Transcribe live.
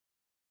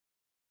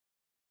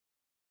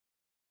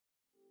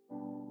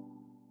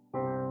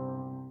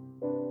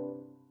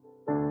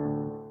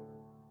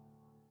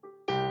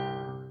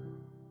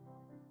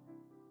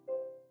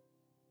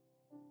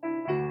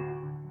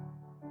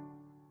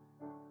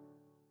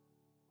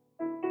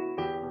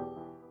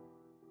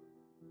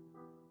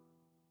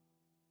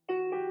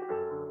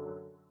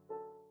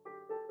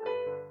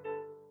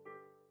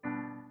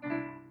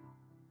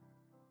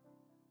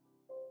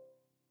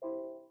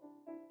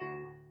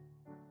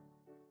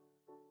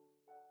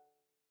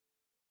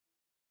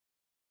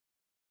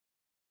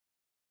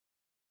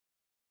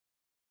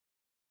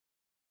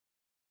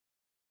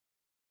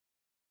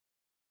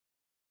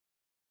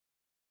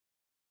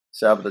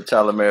Shabbat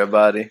Shalom,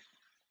 everybody.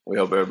 We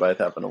hope everybody's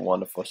having a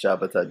wonderful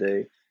Shabbat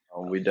today.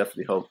 We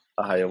definitely hope,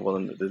 Ahaya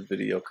willing, that this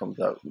video comes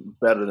out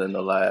better than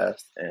the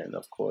last. And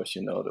of course,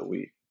 you know that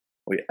we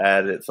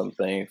added some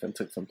things and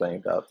took some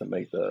things out to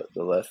make the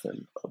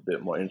lesson a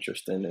bit more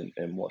interesting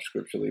and more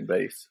scripturally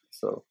based.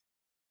 So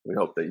we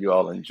hope that you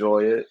all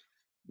enjoy it.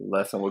 The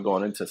lesson, we're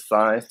going into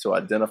signs to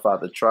identify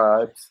the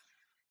tribes.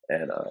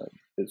 And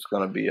it's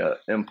going to be an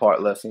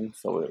in-part lesson.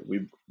 So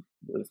we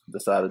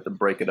decided to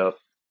break it up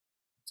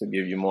to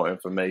give you more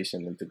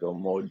information and to go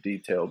more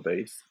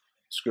detail-based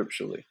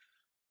scripturally.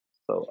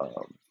 So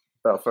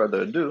without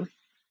further ado,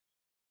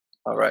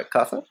 all right,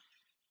 Casa?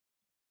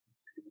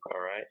 All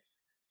right.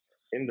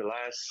 In the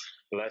last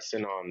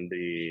lesson on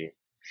the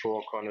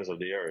four corners of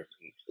the earth,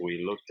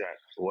 we looked at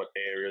what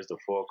areas the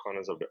four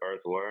corners of the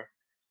earth were.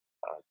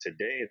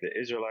 Today, the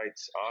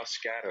Israelites are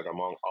scattered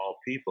among all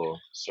people,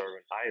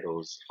 serving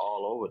idols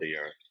all over the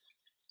earth,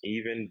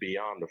 even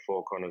beyond the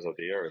four corners of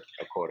the earth,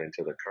 according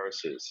to the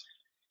curses.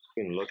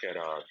 You can look at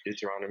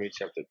Deuteronomy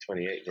chapter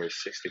 28,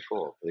 verse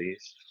 64,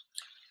 please.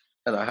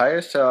 And the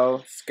highest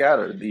shall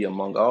scatter thee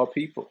among all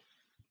people,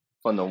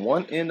 from the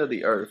one end of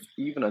the earth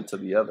even unto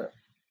the other.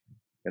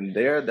 And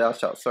there thou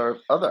shalt serve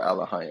other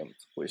Elohims,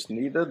 which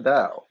neither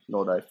thou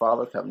nor thy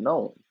fathers have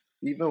known,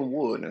 even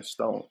wood and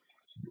stone.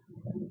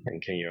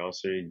 And can you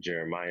also read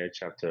Jeremiah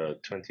chapter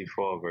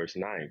 24, verse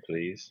 9,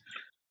 please?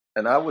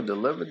 And I will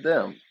deliver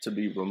them to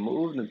be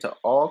removed into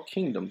all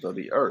kingdoms of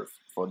the earth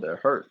for their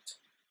hurt,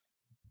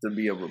 to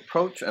be a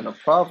reproach and a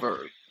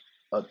proverb,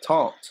 a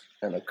taunt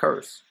and a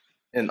curse,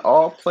 in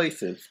all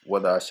places where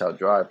thou shalt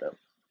drive them.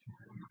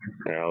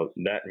 Now,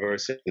 that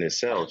verse in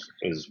itself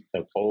is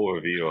an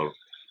overview of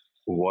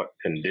what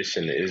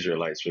condition the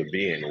Israelites would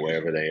be in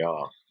wherever they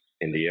are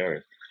in the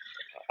earth.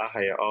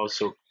 Ahaya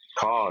also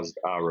caused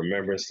our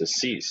remembrance to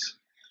cease.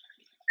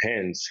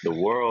 Hence, the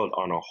world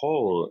on a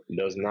whole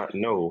does not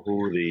know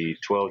who the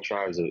 12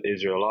 tribes of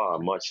Israel are,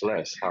 much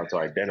less how to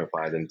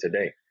identify them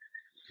today.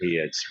 He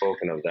had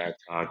spoken of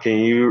that. Can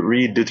you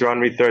read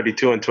Deuteronomy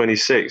 32 and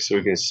 26 so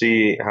we can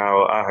see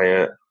how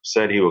Ahaya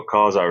said he would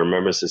cause our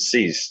remembrance to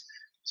cease,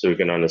 so we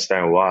can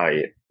understand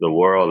why the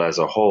world as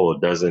a whole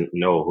doesn't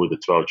know who the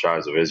 12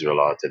 tribes of Israel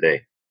are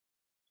today?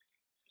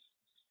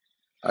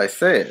 I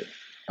said,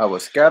 I will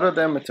scatter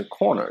them into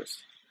corners.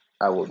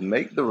 I will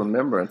make the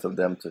remembrance of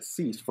them to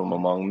cease from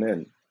among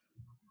men.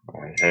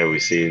 Here we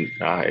see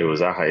it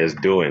was Ahaya's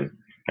doing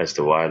as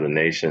to why the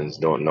nations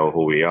don't know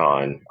who we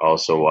are, and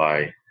also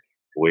why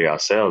we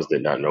ourselves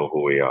did not know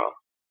who we are.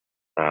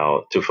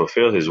 Now, to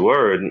fulfill his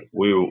word,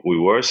 we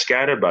were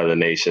scattered by the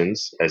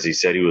nations, as he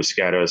said he would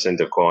scatter us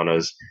into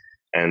corners,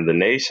 and the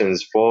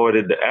nations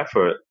forwarded the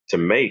effort to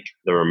make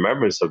the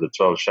remembrance of the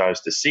 12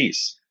 tribes to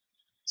cease.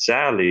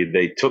 Sadly,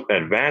 they took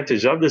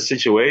advantage of the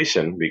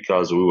situation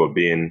because we were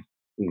being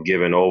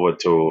given over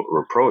to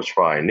reproach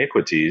for our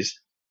iniquities.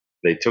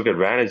 They took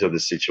advantage of the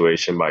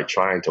situation by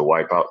trying to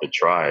wipe out the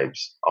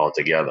tribes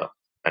altogether.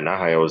 And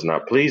Ahaya was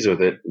not pleased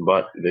with it,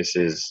 but this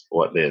is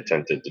what they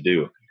attempted to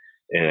do.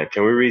 And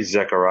can we read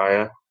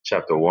Zechariah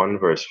chapter 1,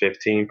 verse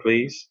 15,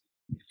 please?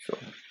 Sure.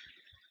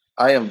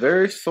 I am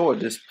very sore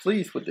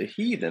displeased with the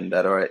heathen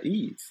that are at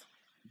ease,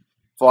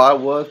 for I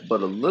was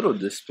but a little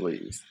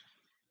displeased,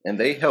 and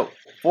they helped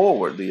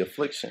forward the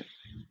affliction.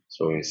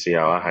 So we see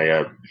how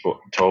Ahaya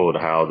told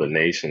how the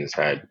nations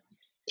had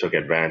took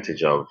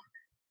advantage of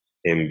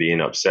him being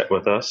upset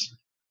with us.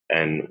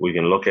 And we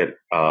can look at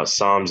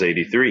Psalms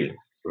 83,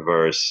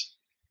 verse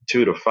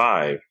 2 to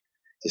 5,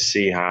 to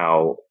see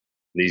how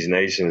these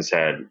nations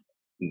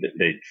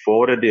they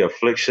forwarded the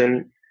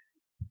affliction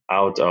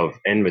out of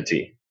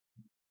enmity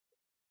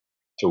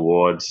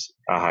towards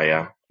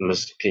Ahaya.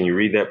 Can you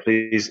read that,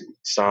 please?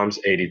 Psalms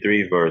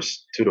 83,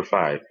 verse 2 to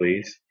 5,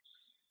 please.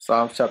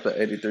 Psalms chapter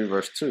 83,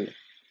 verse 2.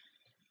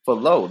 For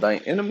lo,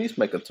 thine enemies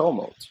make a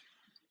tumult,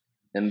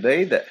 and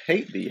they that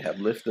hate thee have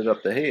lifted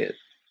up the head.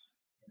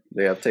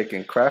 They have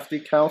taken crafty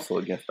counsel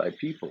against thy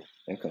people,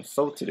 and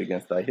consulted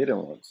against thy hidden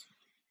ones.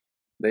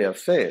 They have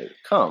said,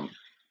 Come,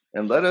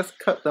 and let us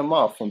cut them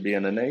off from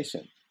being a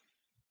nation,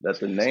 that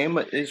the name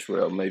of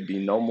Israel may be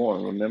no more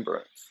in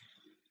remembrance.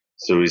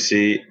 So we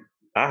see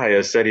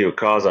Ahaya said he would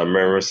cause our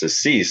remembrance to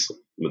cease,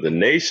 but the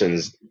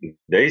nations,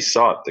 they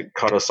sought to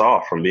cut us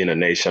off from being a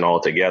nation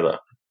altogether.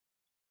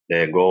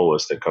 Their goal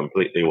was to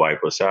completely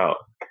wipe us out.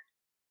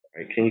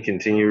 Right, can you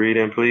continue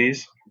reading,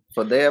 please?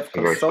 For they have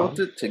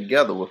consulted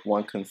together with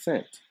one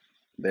consent.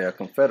 They are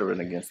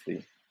confederate against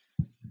thee.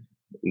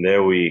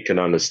 There we can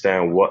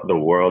understand what the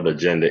world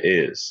agenda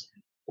is.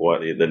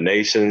 What the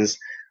nations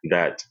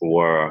that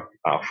were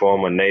our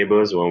former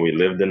neighbors when we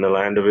lived in the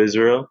land of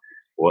Israel,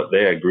 what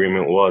their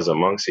agreement was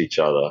amongst each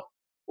other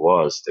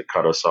was to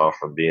cut us off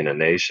from being a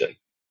nation.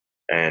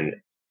 And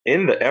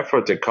in the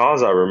effort to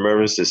cause our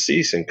remembrance to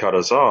cease and cut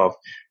us off,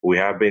 we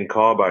have been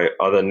called by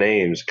other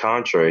names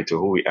contrary to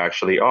who we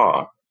actually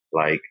are,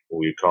 like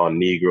we call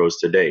Negroes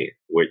today,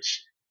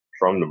 which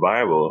from the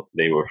Bible,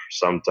 they were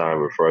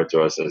sometimes referred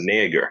to us as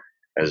nigger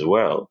as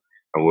well.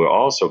 And we're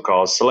also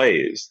called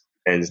slaves.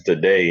 And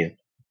today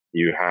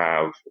you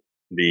have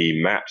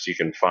the maps you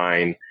can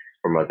find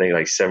from I think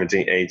like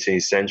 17th,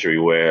 18th century,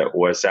 where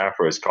West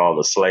Africa is called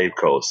the slave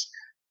coast,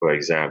 for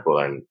example.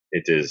 And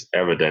it is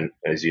evident,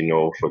 as you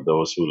know, for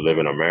those who live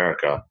in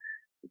America,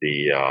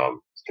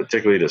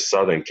 particularly the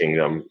Southern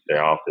Kingdom,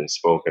 they're often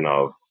spoken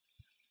of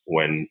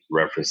when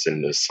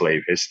referencing the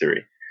slave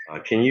history.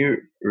 Can you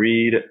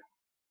read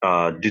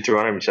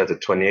Deuteronomy chapter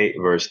 28,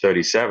 verse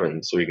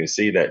 37, so we can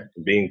see that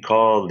being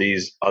called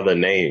these other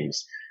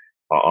names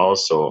are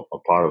also a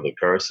part of the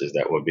curses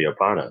that will be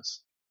upon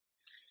us?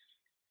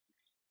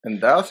 And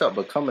thou shalt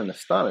become an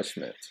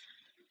astonishment,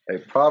 a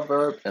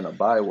proverb and a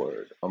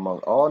byword among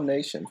all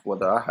nations, where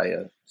the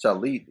Ahaya shall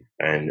lead thee.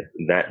 And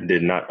that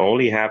did not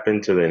only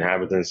happen to the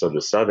inhabitants of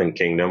the Southern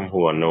Kingdom,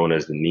 who are known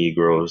as the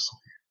Negroes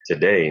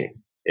today,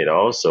 it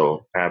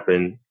also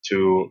happened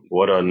to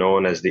what are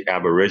known as the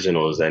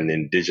Aboriginals and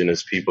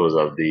indigenous peoples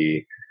of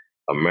the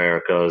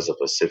Americas, the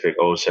Pacific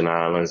Ocean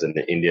Islands, and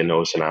the Indian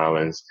Ocean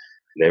Islands.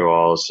 They were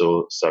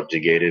also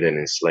subjugated and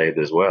enslaved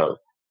as well,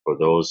 for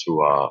those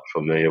who are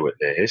familiar with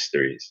their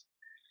histories.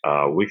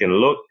 We can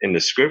look in the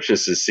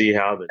scriptures to see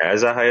how,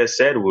 as I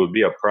said, will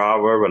be a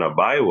proverb and a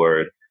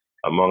byword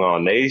among all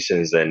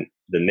nations. And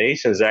the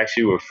nations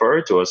actually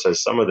refer to us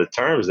as some of the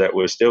terms that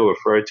we're still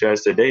referred to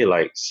as today,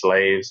 like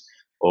slaves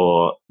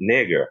or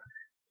nigger.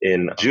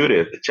 In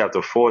Judith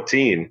chapter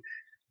 14,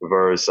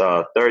 verse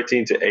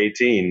 13 to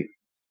 18,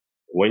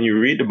 when you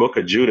read the book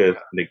of Judith,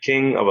 the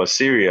king of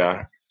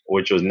Assyria,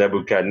 which was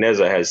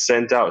Nebuchadnezzar, has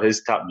sent out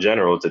his top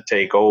general to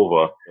take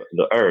over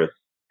the earth.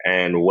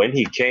 And when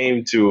he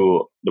came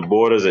to the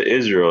borders of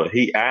Israel,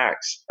 he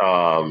asked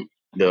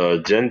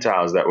the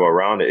Gentiles that were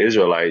around the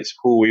Israelites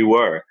who we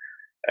were.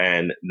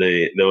 And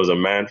there was a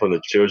man from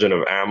the children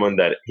of Ammon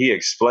that he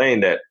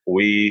explained that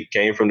we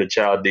came from the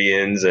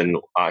Chaldeans, and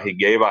he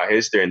gave our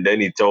history, and then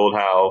he told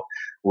how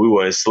we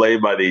were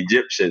enslaved by the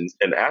Egyptians.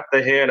 And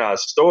after hearing our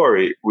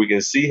story, we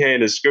can see here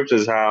in the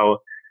scriptures how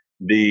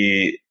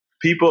the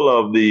people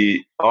of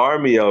the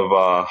army of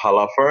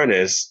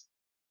Holofernes,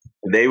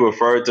 they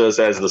referred to us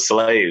as the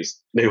slaves.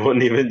 They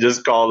wouldn't even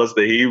just call us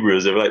the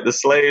Hebrews. They're like, the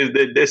slaves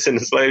did this and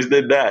the slaves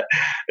did that.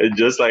 And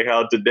just like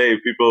how today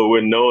people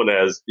were known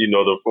as,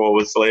 the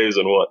former slaves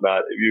and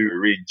whatnot. If you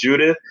read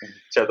Judith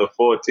chapter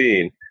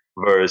 14,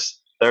 verse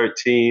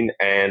 13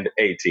 and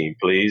 18,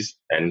 please.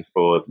 And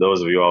for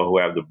those of you all who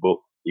have the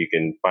book, you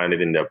can find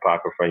it in the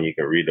Apocrypha and you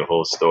can read the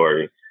whole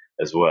story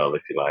as well,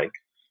 if you like.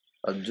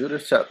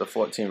 Judith chapter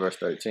 14, verse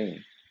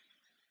 13.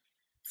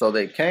 So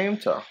they came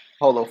to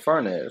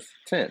Holofernes'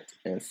 tent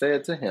and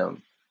said to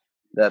him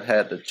that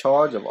had the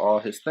charge of all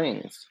his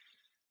things,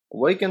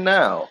 Awaken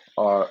now,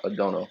 our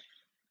Adonai,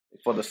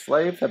 for the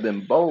slaves have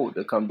been bold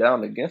to come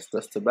down against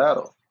us to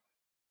battle,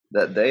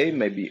 that they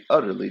may be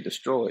utterly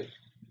destroyed.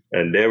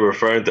 And they're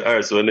referring to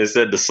us when they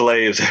said the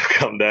slaves have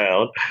come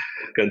down.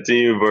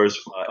 Continue verse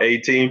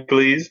 18,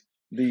 please.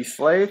 These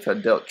slaves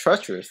have dealt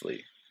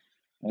treacherously.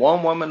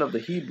 One woman of the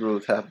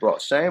Hebrews hath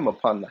brought shame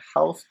upon the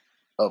house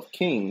of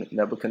King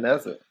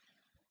Nebuchadnezzar.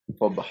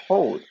 For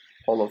behold,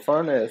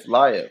 Holofernes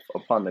lieth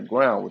upon the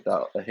ground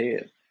without a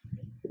head.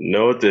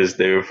 Notice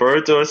they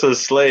refer to us as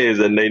slaves,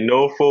 and they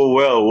know full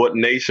well what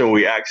nation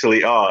we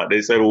actually are.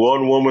 They said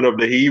one woman of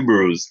the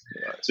Hebrews.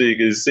 Right. So you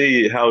can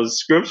see how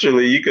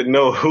scripturally you can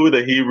know who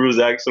the Hebrews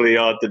actually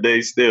are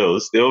today still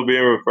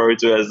being referred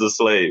to as the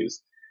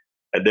slaves.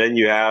 And then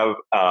you have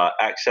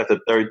Acts chapter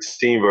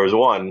 13, verse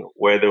 1,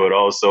 where they would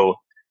also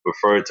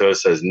refer to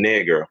us as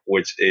nigger,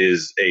 which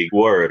is a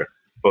word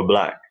for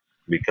black,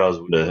 because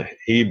the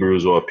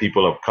Hebrews were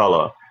people of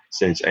color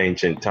since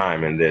ancient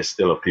time, and they're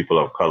still a people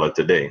of color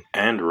today.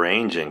 And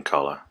range in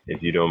color.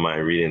 If you don't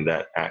mind reading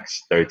that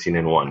Acts 13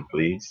 and 1,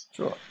 please.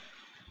 Sure.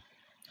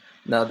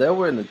 Now there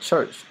were in the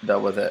church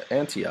that was at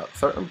Antioch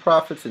certain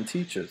prophets and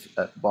teachers,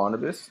 at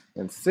Barnabas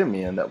and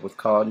Simeon, that was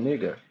called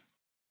nigger.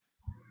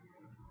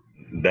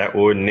 That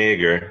word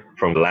nigger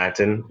from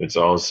Latin, it's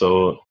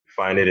also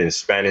find it in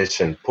Spanish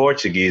and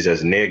Portuguese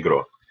as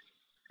negro.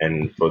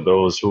 And for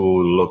those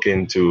who look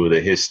into the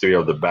history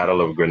of the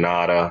Battle of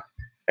Granada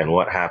and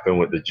what happened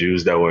with the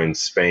Jews that were in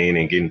Spain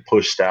and getting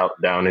pushed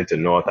out down into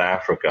North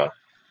Africa,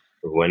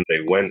 when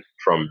they went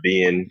from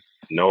being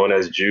known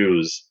as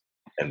Jews,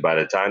 and by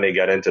the time they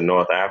got into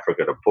North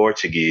Africa, the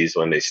Portuguese,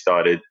 when they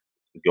started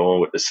going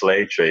with the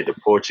slave trade, the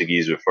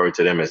Portuguese referred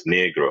to them as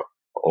negro,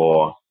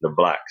 or the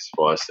blacks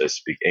for us that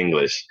speak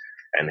English.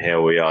 And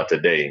here we are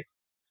today.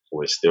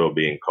 We're still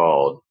being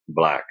called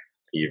black,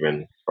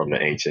 even from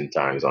the ancient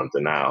times unto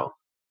now.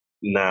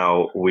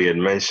 Now, we had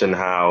mentioned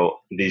how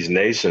these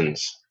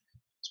nations,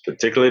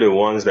 particularly the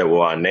ones that were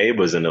our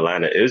neighbors in the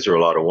land of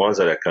Israel, are the ones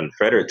that are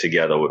confederate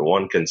together with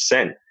one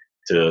consent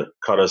to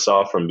cut us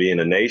off from being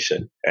a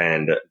nation.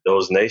 And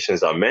those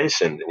nations are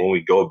mentioned when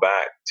we go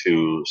back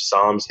to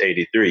Psalms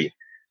 83,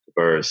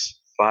 verse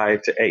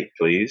 5 to 8,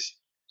 please.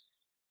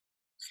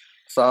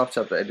 Psalm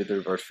chapter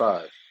 83, verse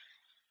 5.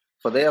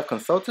 For they have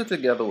consulted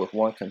together with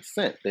one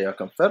consent, they are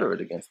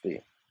confederate against thee.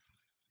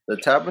 The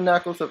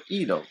tabernacles of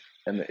Edom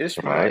and the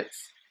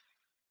Ishmaelites,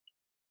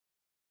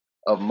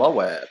 of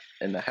Moab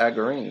and the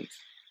Hagarenes,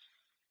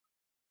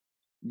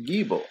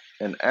 Gebal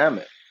and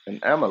Ammon and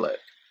Amalek,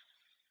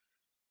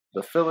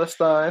 the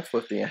Philistines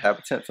with the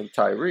inhabitants of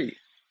Tyre.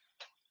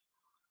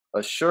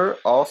 Ashur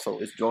also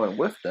is joined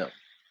with them.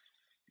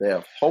 They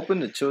have hope in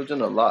the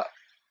children of Lot.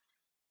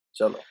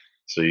 Shalom.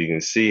 So you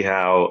can see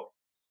how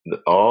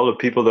all the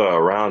people that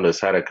are around us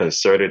had a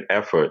concerted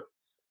effort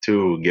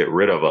to get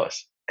rid of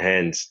us.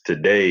 Hence,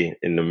 today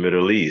in the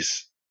Middle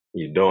East,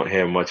 you don't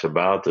hear much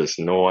about us.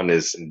 No one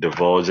is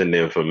divulging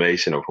the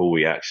information of who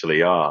we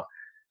actually are,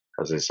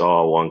 because it's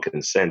all one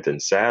consent.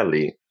 And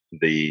sadly,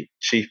 the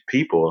chief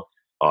people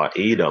are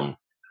Edom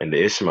and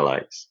the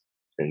Ishmaelites.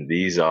 And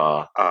these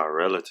are our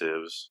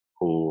relatives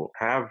who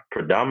have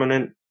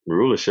predominant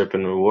rulership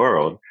in the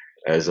world.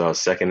 As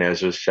 2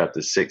 Ezra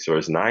chapter 6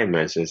 verse 9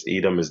 mentions,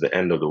 Edom is the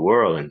end of the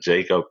world, and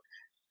Jacob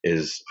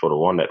is for the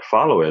one that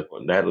followeth.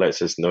 That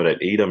lets us know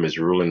that Edom is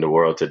ruling the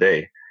world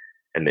today.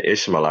 And the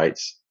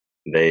Ishmaelites,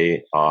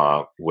 they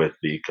are with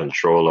the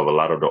control of a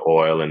lot of the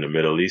oil in the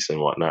Middle East and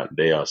whatnot.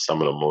 They are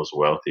some of the most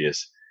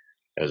wealthiest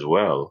as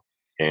well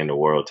in the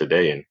world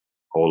today, and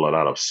hold a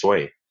lot of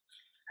sway,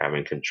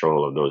 having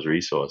control of those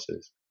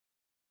resources.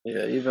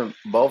 Yeah, even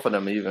both of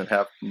them even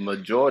have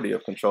majority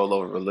of control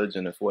over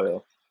religion as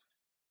well.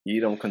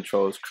 Edom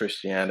controls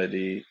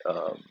Christianity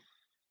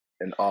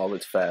in all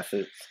its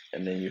facets,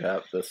 and then you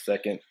have the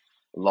second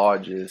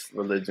largest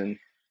religion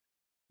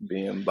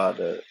being by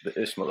the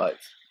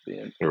Ishmaelites,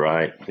 being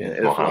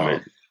Islam.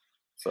 Muhammad.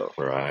 So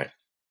right,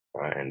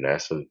 and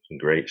that's a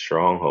great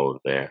stronghold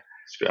there.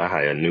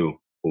 I knew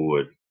who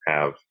would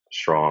have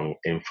strong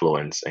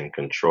influence and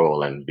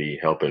control and be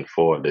helping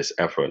forward this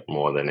effort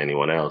more than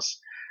anyone else.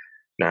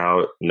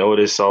 Now,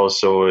 notice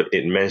also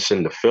it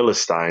mentioned the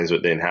Philistines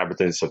with the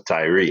inhabitants of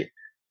Tyre.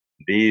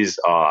 These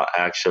are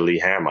actually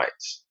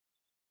Hamites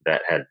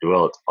that had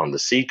dwelt on the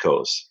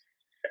seacoast.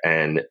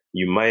 And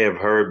you may have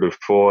heard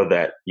before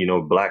that,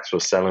 blacks were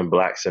selling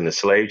blacks in the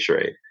slave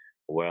trade.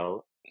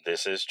 Well,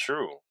 this is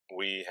true.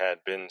 We had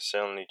been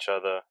selling each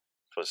other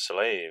for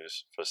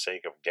slaves for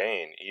sake of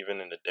gain, even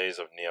in the days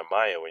of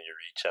Nehemiah when you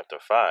read chapter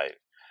 5.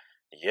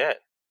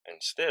 Yet, and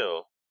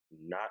still,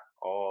 not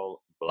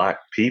all black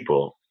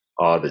people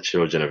are the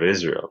children of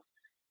Israel,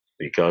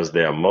 because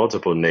there are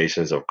multiple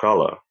nations of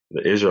color.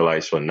 The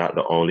Israelites were not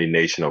the only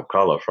nation of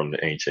color from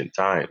the ancient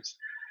times.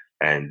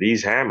 And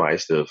these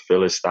Hamites, the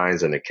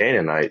Philistines and the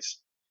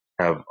Canaanites,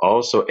 have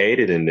also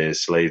aided in the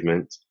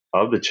enslavement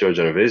of the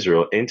children of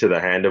Israel into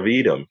the hand of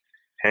Edom.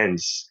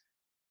 Hence,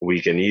 we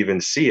can even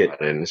see it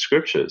in the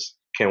scriptures.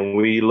 Can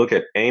we look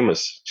at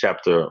Amos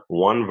chapter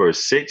 1,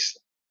 verse 6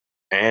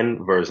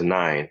 and verse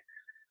 9,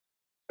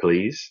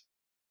 please?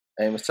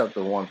 Amos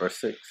chapter 1, verse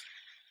 6.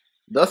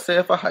 Thus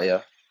saith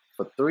Ahijah,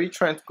 for 3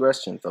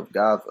 transgressions of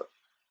Gaza,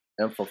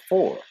 and for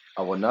 4,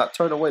 I will not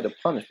turn away the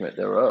punishment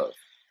thereof.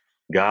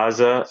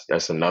 Gaza,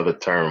 that's another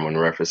term when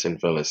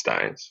referencing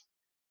Philistines.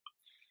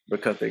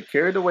 Because they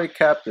carried away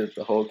captive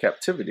the whole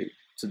captivity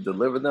to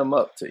deliver them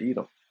up to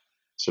Edom.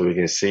 So we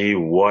can see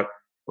what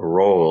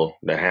role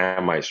the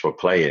Hamites were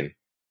playing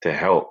to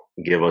help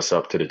give us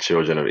up to the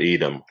children of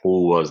Edom,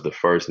 who was the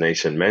first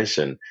nation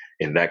mentioned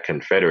in that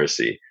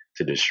confederacy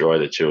to destroy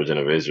the children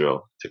of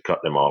Israel, to cut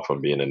them off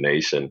from being a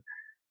nation.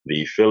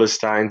 The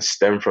Philistines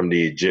stem from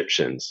the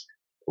Egyptians,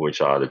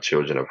 which are the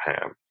children of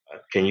Ham.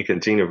 Can you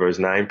continue verse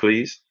 9,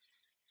 please?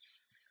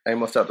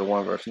 Amos chapter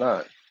 1, verse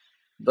 9.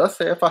 Thus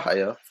saith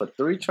Ahijah, for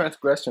 3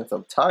 transgressions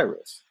of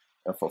Tyrus,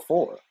 and for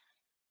 4,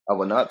 I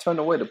will not turn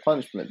away the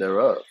punishment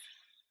thereof,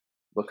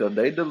 because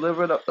they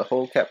delivered up the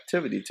whole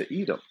captivity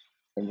to Edom,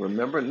 and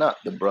remember not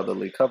the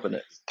brotherly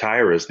covenant.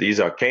 Tyrus, these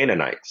are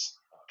Canaanites.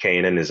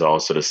 Canaan is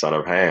also the son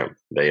of Ham.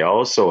 They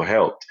also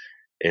helped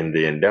in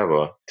the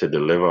endeavor to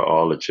deliver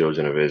all the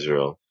children of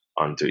Israel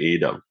unto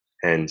Edom.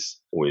 Hence,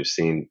 we've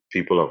seen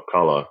people of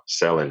color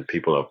selling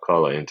people of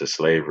color into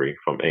slavery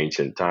from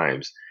ancient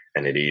times,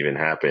 and it even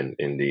happened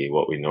in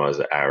what we know as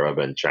the Arab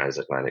and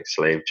transatlantic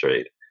slave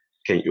trade.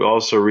 Can you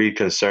also read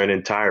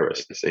concerning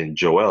Tyrus in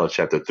Joel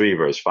chapter 3,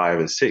 verse 5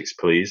 and 6,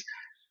 please?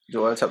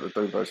 Joel chapter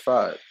 3, verse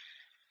 5.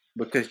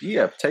 Because ye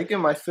have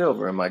taken my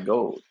silver and my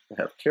gold, and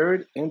have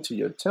carried into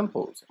your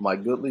temples my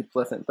goodly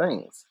pleasant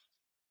things.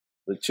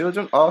 The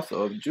children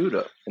also of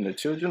Judah and the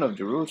children of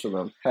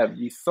Jerusalem have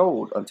ye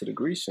sold unto the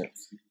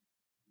Grecians,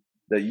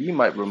 that ye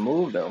might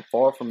remove them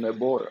far from their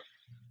border.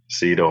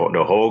 See, the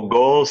whole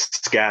goal,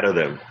 scatter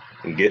them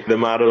and get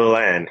them out of the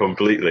land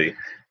completely.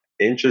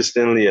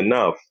 Interestingly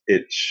enough,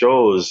 it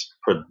shows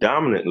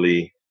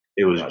predominantly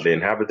it was the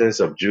inhabitants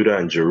of Judah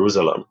and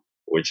Jerusalem,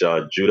 which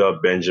are Judah,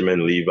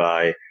 Benjamin,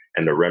 Levi,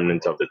 and the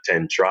remnant of the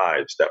 10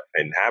 tribes that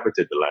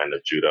inhabited the land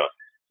of Judah,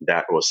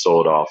 that was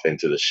sold off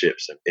into the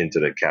ships and into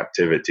the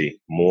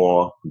captivity,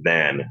 more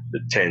than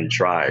the 10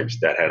 tribes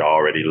that had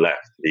already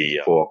left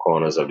the 4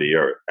 corners of the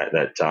earth at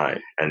that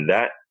time. And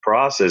that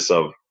process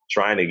of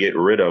trying to get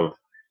rid of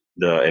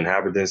the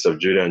inhabitants of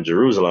Judah and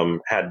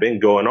Jerusalem had been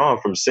going on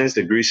since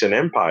the Grecian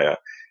Empire.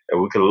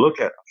 And we can look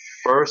at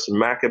 1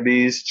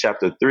 Maccabees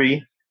chapter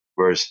 3,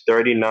 verse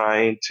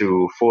 39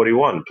 to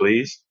 41,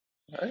 please.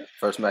 All right.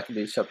 1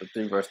 Maccabees chapter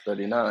 3, verse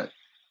 39.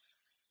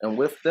 And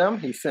with them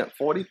he sent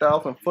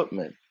 40,000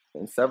 footmen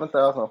and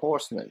 7,000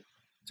 horsemen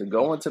to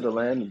go into the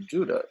land of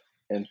Judah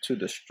and to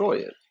destroy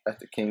it, as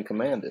the king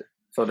commanded.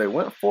 So they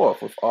went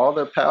forth with all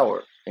their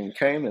power, and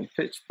came and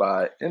pitched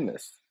by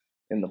EEST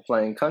in the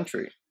plain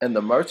country. And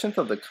the merchants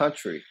of the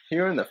country,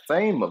 hearing the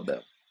fame of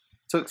them,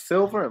 took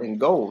silver and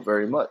gold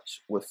very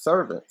much, with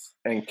servants,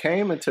 and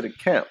came into the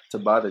camp to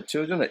buy the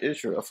children of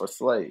Israel for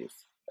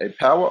slaves. A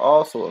power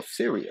also of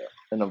Syria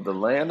and of the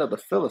land of the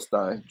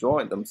Philistines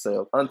joined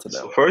themselves unto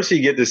them. So first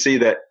you get to see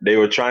that they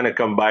were trying to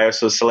come buy us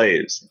for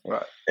slaves.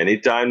 Right.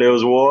 Anytime there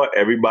was war,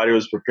 everybody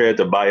was prepared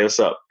to buy us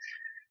up.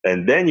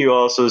 And then you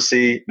also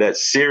see that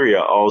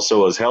Syria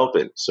also was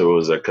helping. So it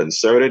was a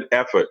concerted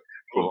effort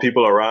from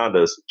people around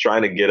us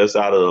trying to get us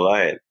out of the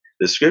land.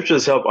 The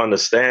scriptures help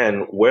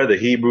understand where the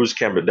Hebrews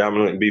can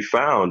predominantly be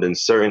found in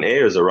certain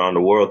areas around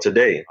the world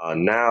today.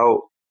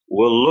 Now,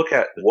 we'll look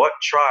at what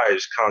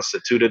tribes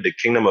constituted the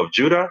kingdom of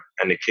Judah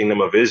and the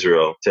kingdom of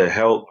Israel to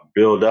help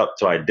build up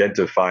to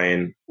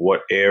identifying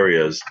what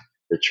areas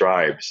the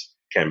tribes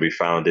can be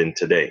found in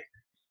today.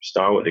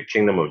 Start with the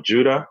kingdom of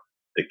Judah.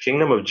 The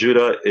kingdom of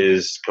Judah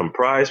is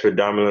comprised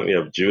predominantly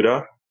of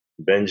Judah,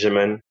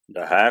 Benjamin,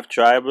 the half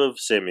tribe of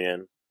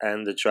Simeon,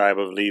 and the tribe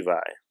of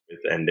Levi.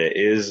 And there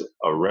is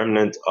a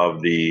remnant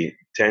of the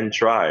 10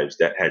 tribes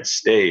that had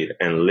stayed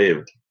and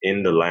lived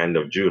in the land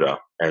of Judah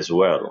as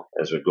well,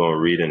 as we're going to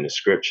read in the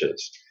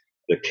scriptures.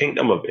 The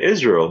kingdom of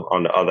Israel,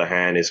 on the other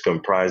hand, is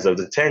comprised of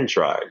the 10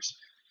 tribes,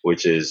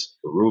 which is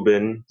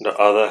Reuben, the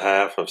other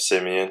half of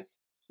Simeon,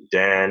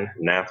 Dan,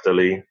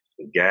 Naphtali,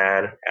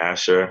 Gad,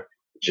 Asher,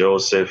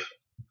 Joseph,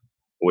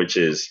 which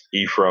is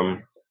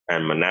Ephraim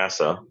and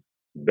Manasseh,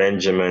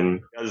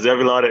 Benjamin,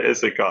 Zebulun and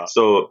Issachar.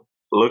 So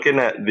looking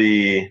at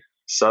the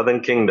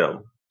southern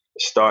kingdom,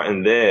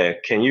 starting there,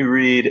 can you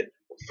read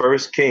 1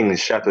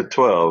 Kings chapter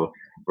 12,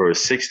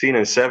 verse 16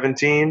 and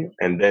 17,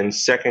 and then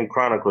 2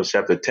 Chronicles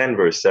chapter 10,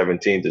 verse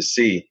 17 to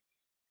see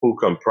who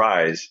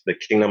comprised the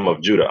kingdom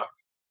of Judah?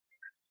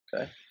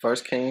 Okay. 1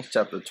 Kings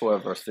chapter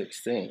 12, verse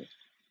 16.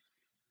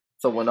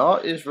 So when all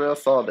Israel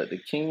saw that the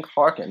king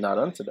hearkened not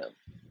unto them,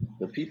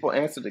 the people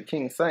answered the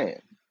king,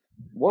 saying,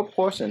 What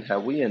portion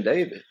have we in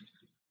David?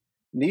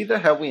 Neither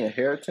have we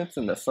inheritance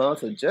in the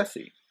sons of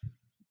Jesse.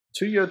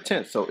 To your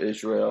tents, O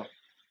Israel.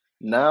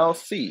 Now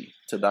see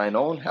to thine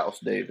own house,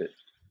 David.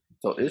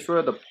 So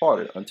Israel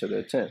departed unto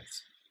their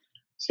tents.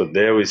 So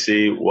there we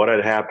see what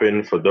had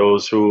happened for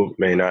those who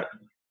may not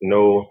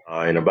know.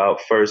 In about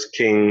 1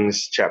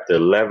 Kings chapter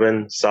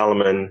 11,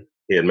 Solomon,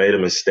 he had made a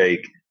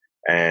mistake,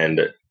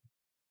 and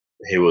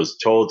he was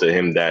told to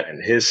him that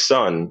his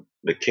son,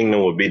 the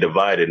kingdom would be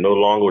divided. No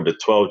longer would the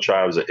 12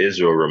 tribes of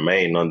Israel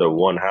remain under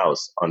one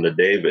house, under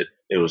David.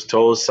 It was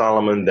told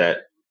Solomon that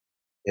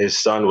his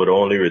son would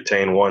only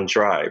retain one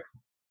tribe.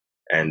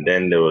 And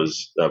then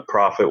the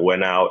prophet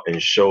went out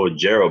and showed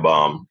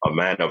Jeroboam, a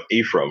man of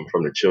Ephraim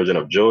from the children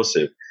of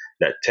Joseph,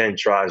 that 10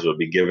 tribes would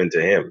be given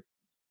to him.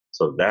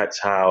 So that's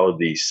how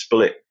the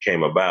split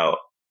came about.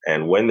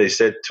 And when they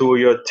said, to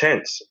your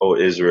tents, O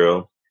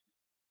Israel,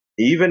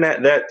 even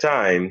at that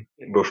time,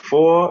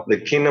 before the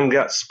kingdom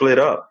got split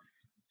up,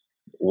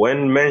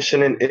 when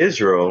mentioning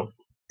Israel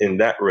in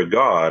that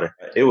regard,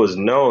 it was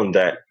known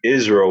that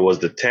Israel was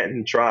the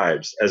 10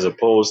 tribes as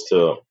opposed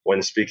to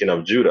when speaking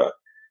of Judah.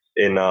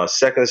 In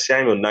 2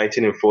 Samuel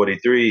 19 and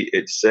 43,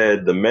 it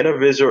said, the men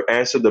of Israel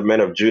answered the men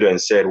of Judah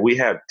and said, we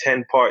have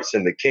 10 parts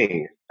in the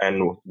king,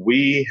 and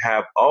we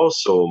have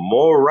also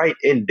more right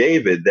in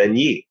David than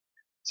ye.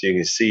 So you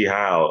can see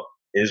how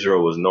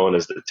Israel was known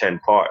as the 10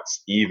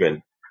 parts,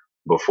 even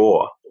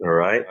before. All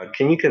right.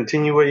 Can you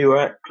continue where you're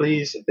at,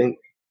 please? I think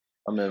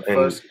I'm in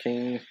 1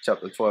 Kings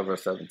chapter 12,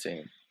 verse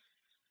 17.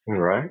 All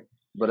right.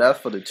 But as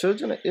for the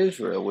children of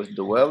Israel, which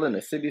dwell in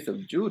the cities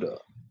of Judah,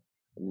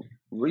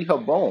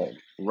 Rehoboam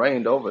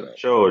reigned over them.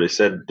 Sure, they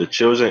said the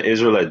children of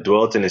Israel had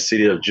dwelt in the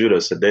city of Judah.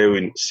 So there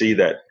we see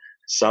that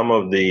some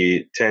of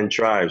the 10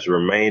 tribes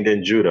remained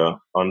in Judah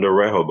under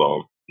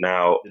Rehoboam.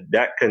 Now,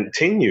 that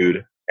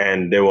continued,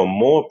 and there were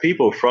more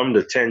people from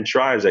the 10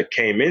 tribes that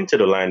came into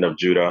the land of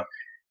Judah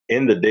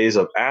in the days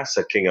of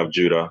Asa, king of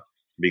Judah,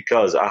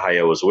 because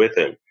Ahiah was with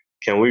him.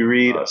 Can we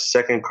read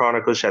 2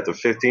 Chronicles chapter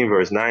 15,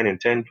 verse 9 and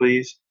 10,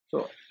 please?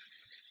 Sure.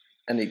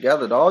 And he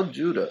gathered all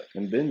Judah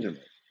and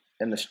Benjamin,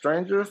 and the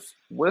strangers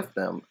with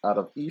them out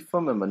of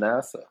Ephraim and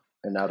Manasseh,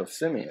 and out of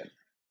Simeon.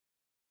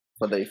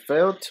 For they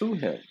fell to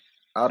him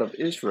out of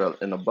Israel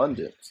in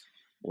abundance,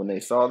 when they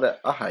saw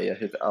that Ahiah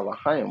his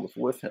Elohim was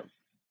with him.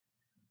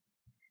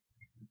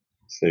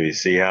 So you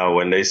see how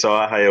when they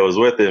saw Ahiah was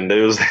with him,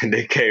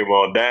 they came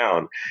on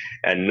down.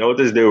 And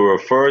notice they were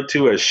referred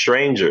to as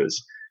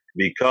strangers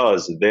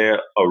because their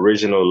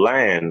original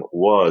land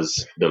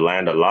was the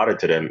land allotted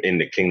to them in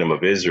the kingdom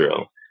of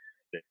Israel.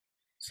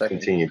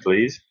 Continue,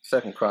 please.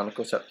 2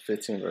 Chronicles chapter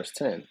 15, verse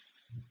 10.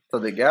 So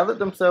they gathered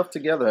themselves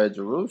together at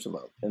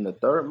Jerusalem in the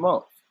 3rd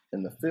month,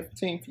 in the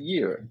 15th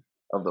year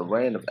of the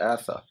reign of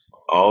Asa.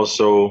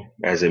 Also,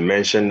 as it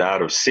mentioned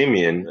out of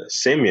Simeon,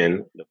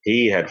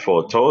 he had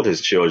foretold his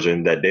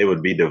children that they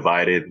would be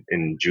divided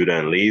in Judah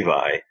and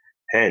Levi.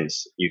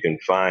 Hence, you can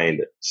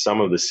find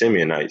some of the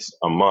Simeonites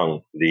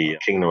among the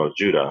kingdom of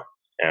Judah.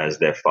 as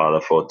their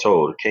father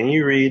foretold. Can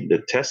you read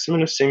the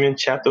Testament of Simeon,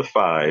 chapter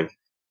 5,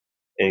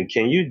 and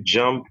can you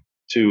jump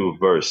to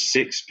verse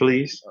 6,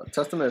 please?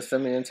 Testament of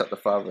Simeon, chapter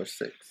 5, verse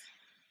 6.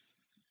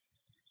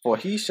 For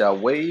he shall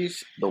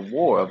wage the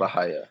war of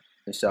Ahiah,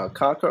 and shall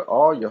conquer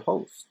all your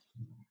hosts.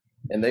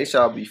 And they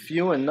shall be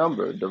few in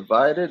number,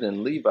 divided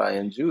in Levi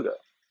and Judah.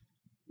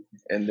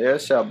 And there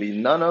shall be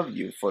none of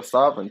you for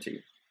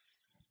sovereignty,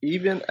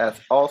 even as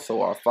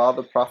also our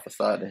father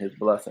prophesied in his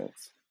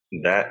blessings.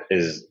 That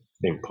is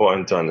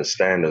important to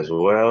understand as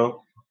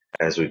well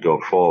as we go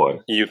forward.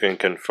 You can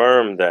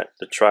confirm that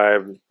the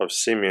tribe of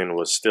Simeon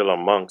was still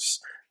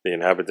amongst the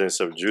inhabitants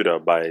of Judah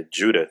by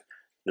Judith,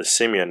 the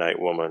Simeonite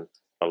woman,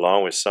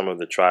 along with some of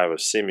the tribe of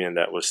Simeon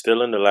that was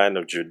still in the land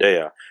of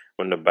Judea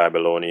when the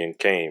Babylonian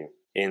came,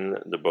 in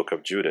the book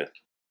of Judith.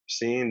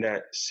 Seeing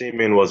that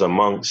Simeon was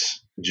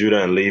amongst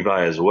Judah and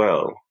Levi as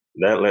well,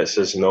 that lets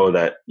us know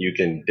that you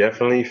can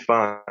definitely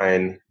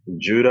find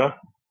Judah,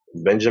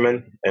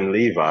 Benjamin, and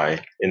Levi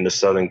in the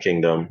southern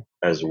kingdom,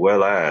 as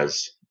well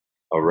as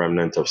a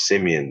remnant of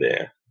Simeon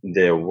there.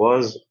 There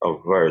was a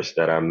verse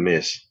that I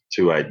missed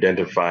to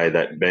identify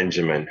that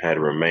Benjamin had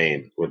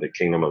remained with the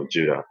kingdom of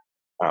Judah.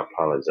 I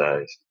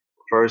apologize.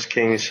 1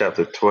 Kings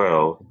chapter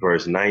 12,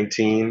 verse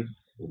 19,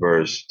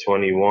 verse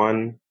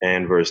 21,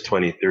 and verse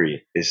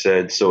 23. It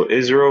said, So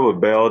Israel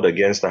rebelled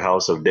against the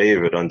house of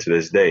David unto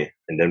this day.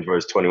 And then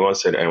verse 21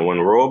 said, And when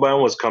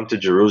Rehoboam was come to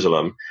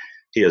Jerusalem,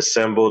 he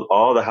assembled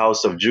all the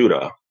house of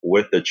Judah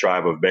with the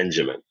tribe of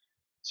Benjamin.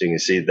 So you can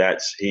see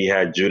he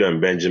had Judah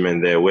and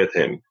Benjamin there with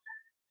him.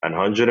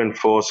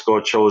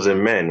 180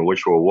 chosen men,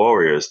 which were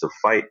warriors, to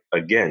fight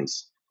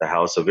against the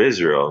house of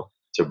Israel,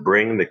 to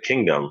bring the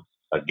kingdom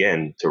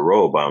again to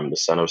Rehoboam, the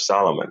son of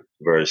Solomon.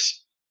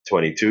 Verse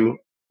 22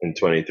 and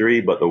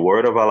 23, But the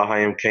word of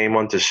Elohim came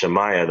unto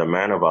Shemaiah, the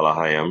man of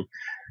Elohim,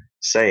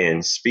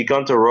 saying, Speak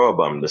unto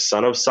Rehoboam, the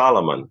son of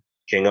Solomon,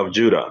 king of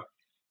Judah,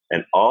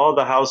 and all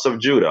the house of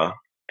Judah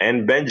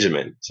and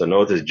Benjamin. So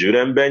notice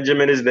Judah and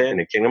Benjamin is there in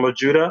the kingdom of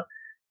Judah.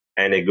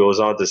 And it goes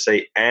on to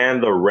say,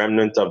 and the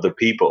remnant of the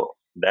people.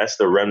 That's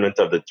the remnant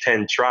of the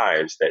 10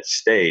 tribes that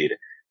stayed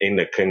in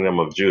the kingdom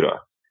of Judah.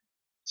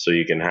 So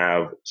you can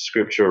have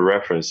scriptural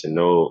reference and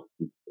know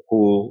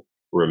who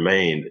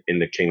remained in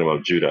the kingdom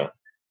of Judah.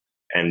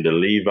 And the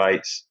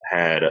Levites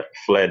had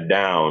fled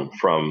down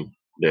from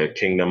the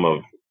kingdom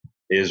of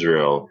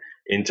Israel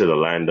into the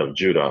land of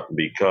Judah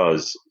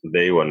because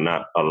they were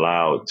not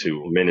allowed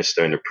to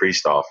minister in the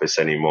priest office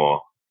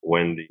anymore.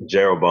 When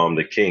Jeroboam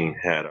the king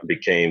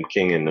became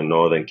king in the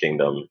northern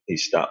kingdom, he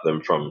stopped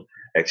them from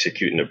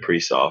executing the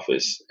priest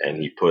office, and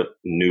he put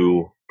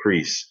new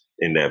priests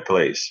in their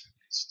place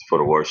for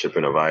the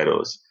worshiping of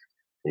idols.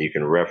 And you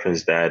can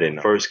reference that in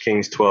 1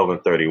 Kings 12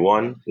 and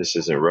 31. This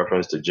is in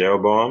reference to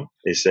Jeroboam.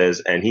 It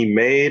says, And he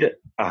made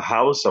a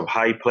house of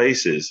high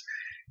places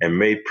and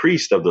made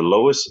priests of the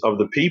lowest of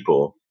the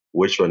people,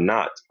 which were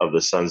not of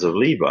the sons of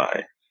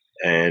Levi.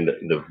 And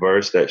the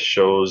verse that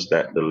shows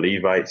that the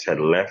Levites had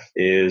left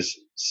is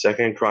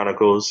 2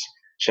 Chronicles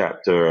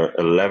chapter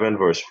 11,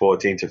 verse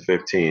 14 to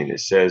 15. It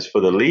says, For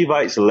the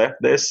Levites left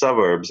their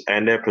suburbs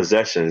and their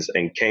possessions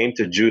and came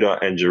to Judah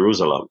and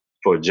Jerusalem.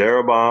 For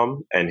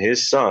Jeroboam and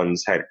his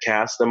sons had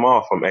cast them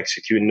off from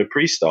executing the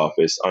priest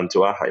office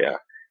unto Ahiah.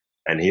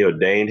 And he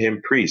ordained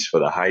him priest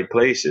for the high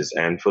places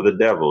and for the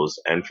devils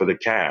and for the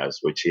calves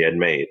which he had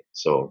made.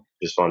 So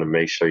just want to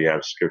make sure you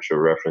have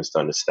scriptural reference to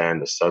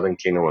understand the southern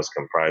kingdom was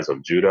comprised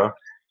of Judah,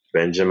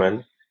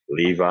 Benjamin,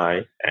 Levi,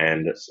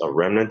 and a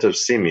remnant of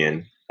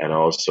Simeon, and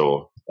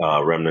also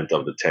a remnant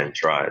of the 10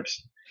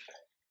 tribes.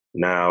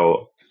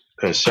 Now,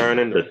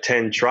 concerning the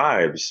 10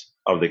 tribes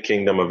of the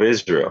kingdom of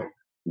Israel,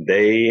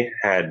 they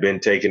had been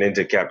taken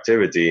into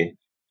captivity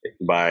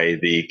by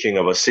the king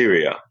of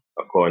Assyria.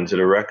 According to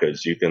the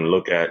records, you can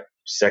look at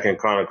 2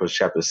 Chronicles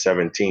chapter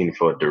 17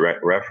 for a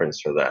direct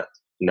reference for that.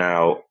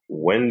 Now,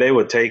 when they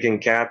were taken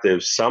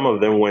captive, some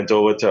of them went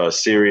over to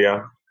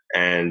Assyria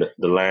and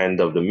the land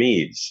of the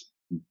Medes.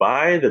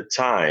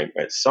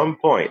 At some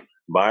point,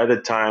 by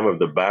the time of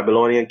the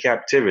Babylonian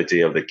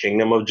captivity of the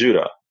kingdom of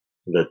Judah,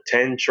 the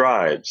 10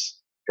 tribes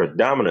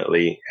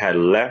predominantly had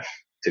left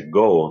to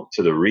go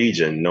to the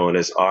region known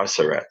as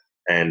Arsaret.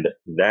 And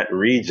that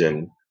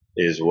region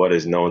is what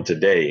is known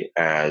today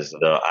as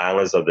the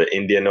islands of the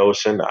Indian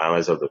Ocean, the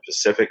islands of the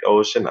Pacific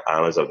Ocean, the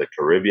islands of the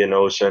Caribbean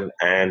Ocean,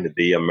 and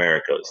the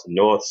Americas.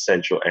 North,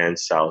 Central, and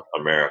South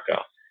America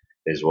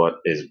is what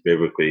is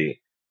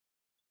biblically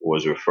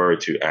was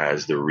referred to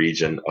as the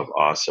region of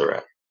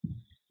Arsaret.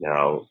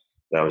 Now,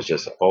 that was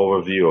just an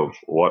overview of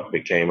what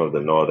became of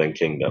the Northern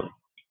Kingdom.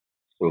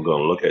 We're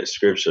going to look at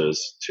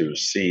scriptures to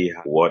see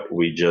what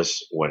we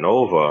just went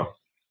over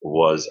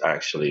was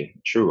actually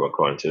true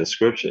according to the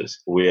scriptures.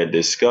 We had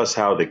discussed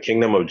how the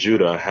kingdom of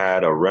Judah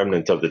had a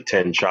remnant of the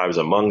 10 tribes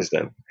amongst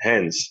them.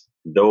 Hence,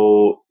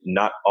 though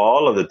not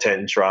all of the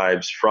 10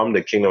 tribes from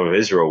the kingdom of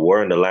Israel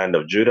were in the land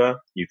of Judah,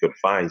 you could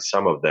find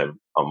some of them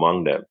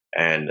among them.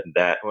 And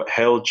that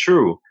held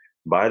true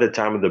by the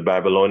time of the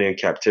Babylonian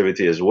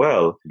captivity as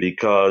well,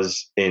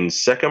 because in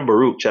 2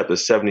 Baruch chapter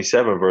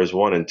 77, verse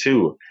 1 and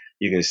 2,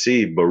 you can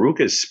see Baruch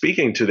is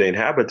speaking to the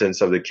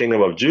inhabitants of the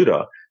kingdom of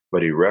Judah,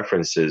 but he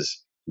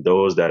references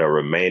those that are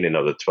remaining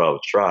of the 12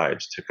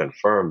 tribes to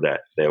confirm that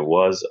there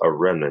was a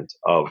remnant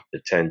of the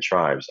 10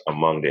 tribes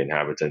among the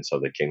inhabitants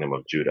of the kingdom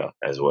of Judah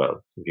as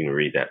well. You can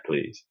read that,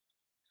 please.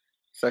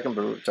 2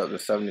 Baruch chapter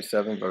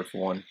 77, verse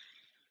 1.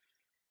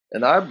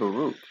 And I,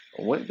 Baruch,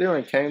 went there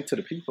and came to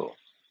the people,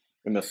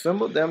 and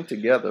assembled them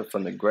together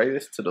from the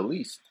greatest to the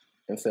least,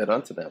 and said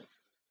unto them,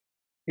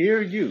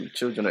 Hear you,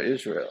 children of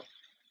Israel.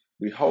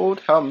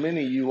 Behold how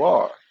many you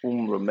are,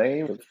 whom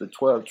remain of the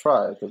 12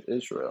 tribes of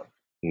Israel.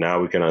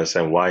 Now we can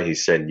understand why he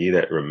said, ye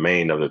that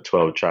remain of the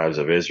 12 tribes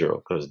of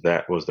Israel, because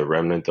that was the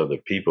remnant of the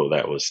people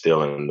that was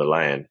still in the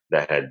land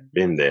that had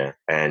been there.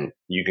 And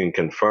you can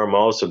confirm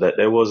also that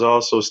there was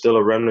also still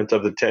a remnant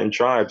of the 10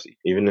 tribes,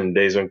 even in the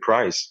days when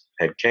Christ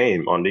had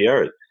came on the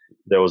earth.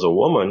 There was a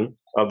woman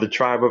of the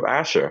tribe of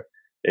Asher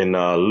in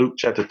Luke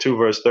chapter 2,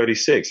 verse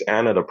 36,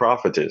 Anna the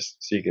prophetess.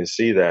 So you can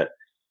see that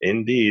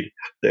indeed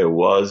there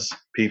was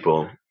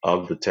people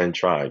of the 10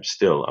 tribes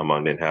still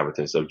among the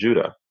inhabitants of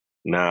Judah.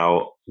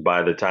 Now,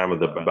 by the time of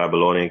the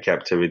Babylonian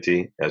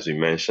captivity, as we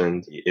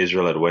mentioned,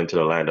 Israel had went to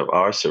the land of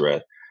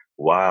Arsareth,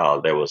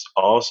 while there was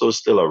also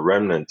still a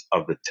remnant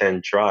of the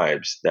 10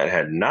 tribes that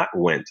had not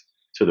went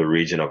to the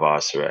region of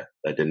Arsareth,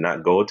 that did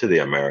not go to the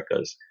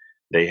Americas.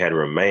 They had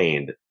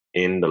remained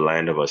in the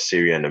land of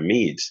Assyria and the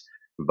Medes,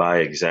 by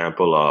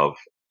example of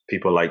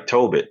people like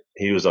Tobit.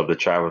 He was of the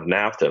tribe of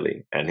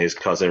Naphtali, and his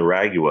cousin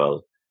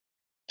Raguel.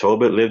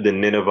 Tobit lived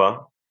in Nineveh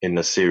in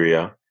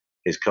Assyria.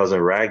 His cousin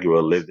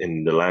Raguel lived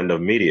in the land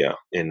of Media,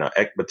 in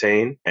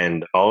Ecbatane,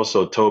 and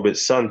also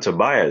Tobit's son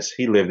Tobias.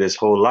 He lived his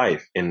whole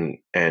life and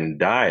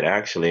died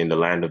actually in the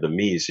land of the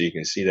Medes. So you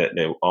can see that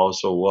there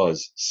also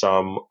was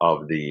some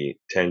of the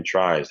 10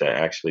 tribes that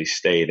actually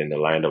stayed in the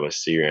land of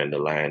Assyria and the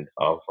land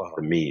of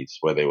the Medes,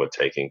 where they were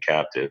taken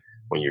captive.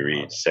 When you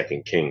read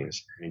 2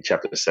 Kings in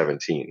chapter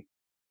 17.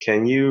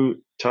 Can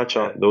you touch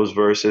on those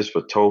verses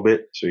for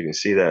Tobit so you can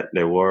see that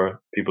there were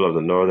people of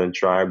the northern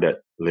tribe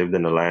that lived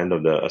in the land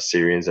of the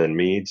Assyrians and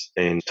Medes?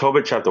 In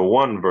Tobit chapter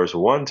 1, verse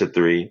 1 to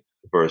 3,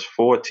 verse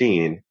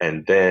 14,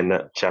 and then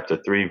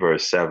chapter 3,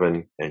 verse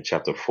 7, and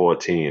chapter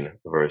 14,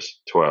 verse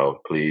 12,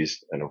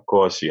 please. And of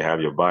course, you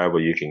have your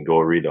Bible. You can go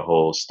read the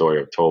whole story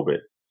of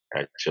Tobit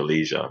at your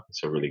leisure.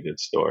 It's a really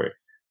good story,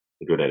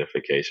 good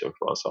edification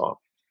for us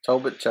all.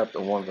 Tobit chapter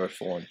 1,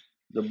 verse 1.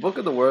 The book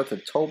of the words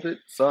of Tobit,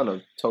 son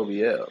of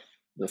Tobiel,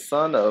 the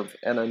son of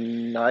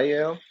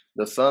Ananiel,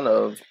 the son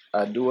of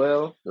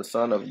Aduel, the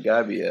son of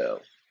Gabiel,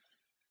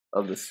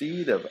 of the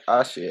seed of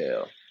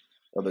Ashiel,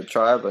 of the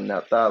tribe of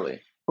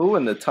Naphtali, who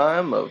in the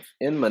time of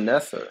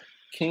Enmanasseh,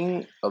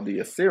 king of the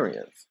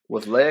Assyrians,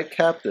 was led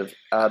captive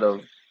out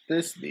of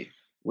Thisbe,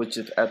 which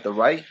is at the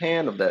right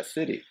hand of that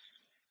city,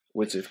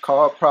 which is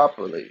called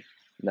properly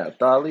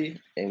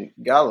Naphtali in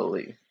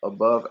Galilee,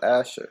 above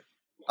Asher.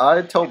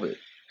 I, Tobit,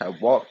 have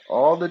walked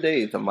all the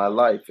days of my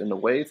life in the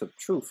ways of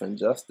truth and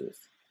justice,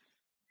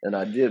 and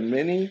I did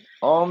many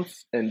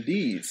alms and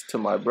deeds to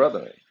my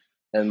brethren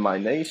and my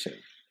nation,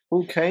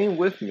 who came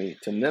with me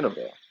to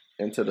Nineveh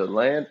and to the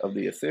land of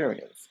the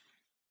Assyrians.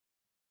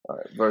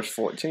 Verse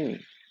 14.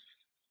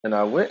 And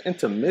I went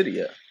into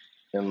Media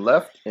and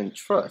left in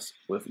trust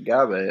with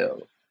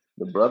Gabael,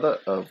 the brother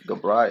of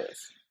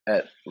Gabrias,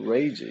 at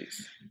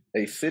Rages,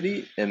 a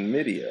city in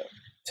Media,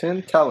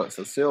 10 talents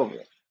of silver.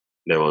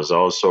 There was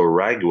also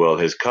Raguel,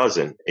 his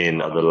cousin, in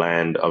the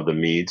land of the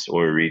Medes.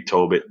 When we read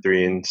Tobit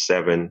 3 and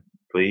 7,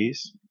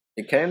 please.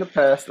 It came to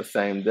pass the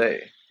same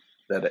day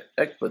that at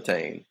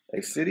Ecbatane,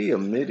 a city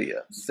of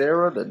Media,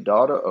 Sarah, the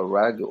daughter of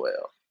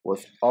Raguel,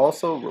 was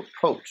also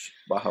reproached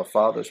by her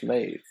father's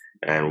maids.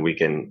 And we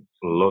can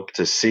look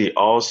to see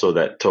also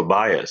that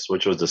Tobias,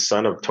 which was the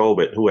son of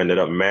Tobit, who ended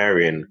up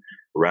marrying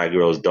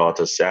Raguel's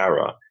daughter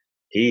Sarah,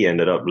 he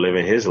ended up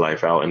living his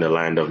life out in the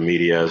land of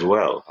Media as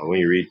well. And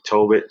we read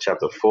Tobit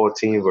chapter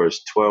 14,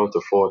 verse 12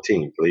 to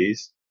 14,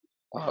 please.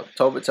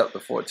 Tobit chapter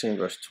 14,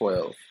 verse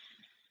 12.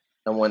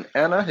 And when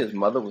Anna, his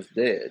mother, was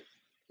dead,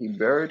 he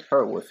buried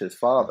her with his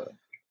father.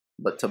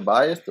 But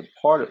Tobias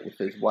departed with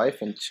his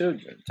wife and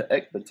children to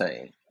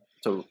Ecbatane,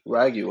 to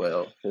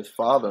Raguel, his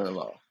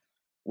father-in-law,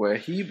 where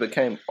he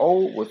became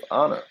old with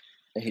honor.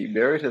 And he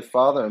buried his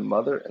father and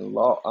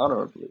mother-in-law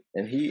honorably,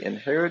 and he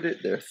inherited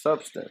their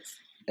substance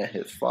and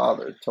his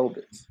father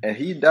Tobit's. And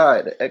he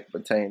died at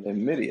Ecbatane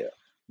in Media,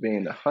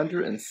 being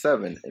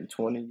 107 and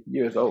 20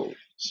 years old.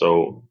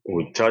 So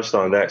we touched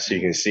on that, so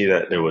you can see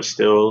that there were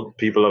still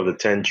people of the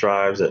 10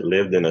 tribes that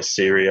lived in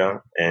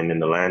Assyria and in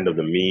the land of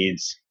the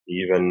Medes,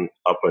 even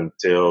up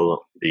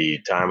until the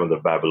time of the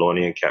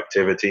Babylonian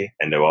captivity.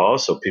 And there were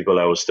also people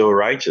that were still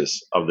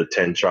righteous of the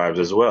 10 tribes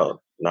as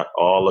well. Not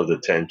all of the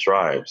 10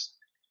 tribes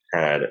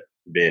had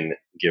been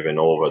given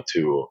over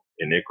to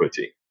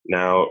iniquity.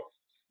 Now,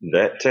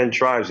 that 10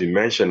 tribes, you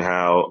mentioned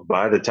how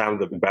by the time of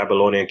the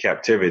Babylonian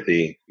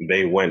captivity,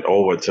 they went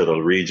over to the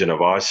region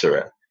of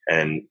Arsareth.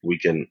 And we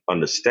can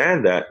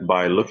understand that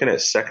by looking at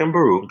 2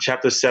 Baruch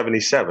chapter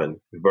 77,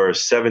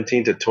 verse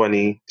 17 to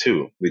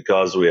 22,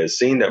 because we had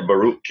seen that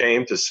Baruch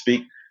came to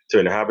speak to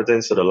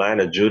inhabitants of the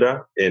land of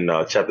Judah in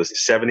chapter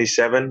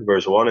 77,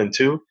 verse 1 and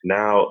 2.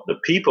 Now, the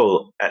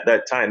people at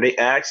that time, they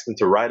asked him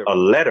to write a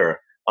letter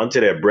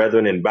unto their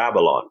brethren in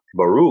Babylon.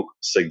 Baruch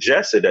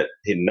suggested that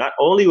not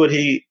only would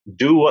he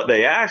do what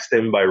they asked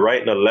him by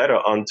writing a letter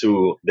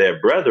unto their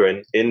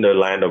brethren in the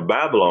land of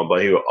Babylon,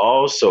 but he would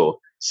also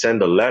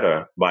send a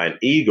letter by an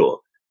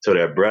eagle to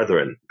their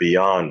brethren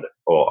beyond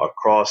or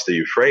across the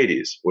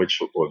Euphrates, which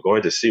we're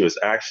going to see was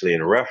actually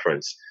in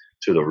reference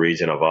to the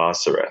region of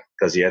Ashereth,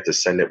 because he had to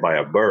send it by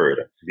a bird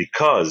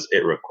because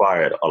it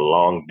required a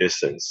long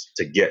distance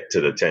to get to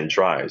the 10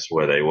 tribes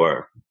where they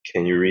were.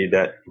 Can you read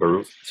that,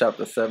 Baruch?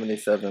 Chapter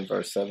 77,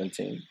 verse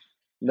 17.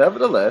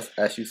 Nevertheless,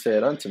 as you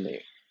said unto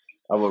me,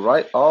 I will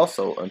write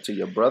also unto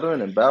your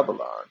brethren in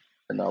Babylon,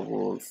 and I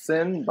will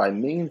send by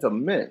means of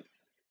men,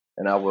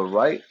 and I will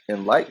write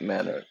in like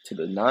manner to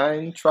the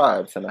 9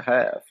 tribes and a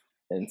half,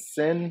 and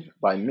send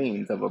by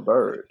means of a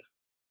bird.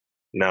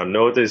 Now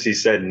notice he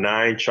said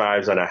 9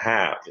 tribes and a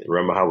half.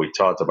 Remember how we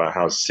talked about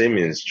how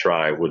Simeon's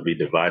tribe would be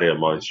divided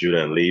amongst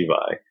Judah and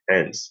Levi.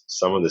 Hence,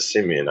 some of the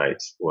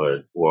Simeonites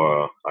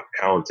were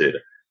accounted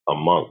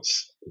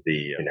amongst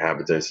the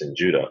inhabitants in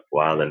Judah,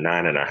 while the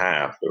 9 and a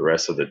half, the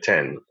rest of the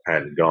 10,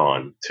 had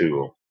gone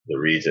to the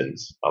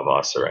regions of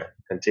Ashereth.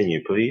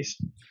 Continue, please.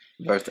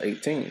 Verse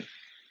 18.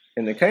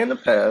 And it came to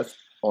pass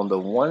on the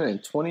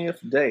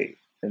 21st day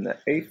in the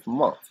 8th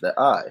month that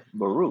I,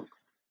 Baruch,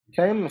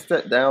 came and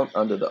sat down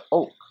under the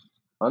oak,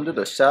 under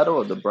the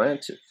shadow of the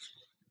branches,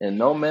 and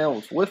no man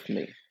was with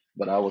me,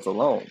 but I was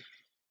alone.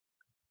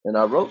 And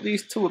I wrote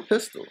these 2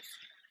 epistles.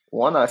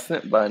 One I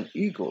sent by an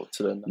eagle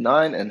to the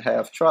 9 and a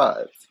half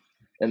tribes,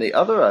 and the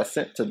other I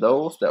sent to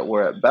those that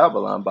were at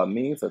Babylon by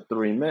means of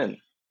 3 men.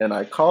 And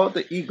I called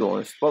the eagle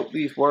and spoke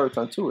these words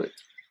unto it.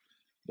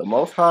 The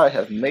Most High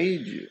hath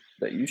made you,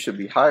 that you should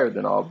be higher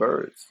than all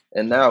birds.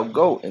 And now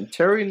go and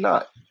tarry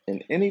not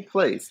in any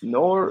place,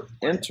 nor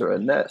enter a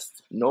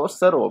nest, nor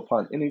settle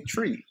upon any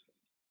tree,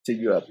 till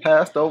you have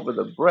passed over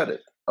the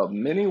breadth of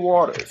many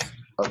waters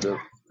of the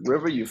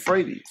river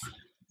Euphrates,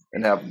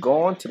 and have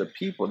gone to the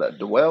people that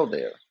dwell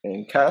there,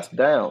 and cast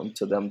down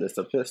to them this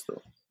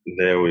epistle.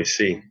 There we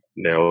see.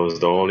 That was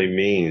the only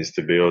means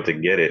to be able to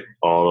get it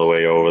all the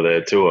way over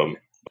there to them.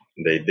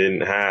 They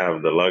didn't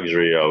have the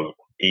luxury of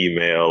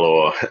email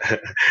or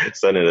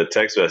sending a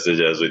text message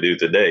as we do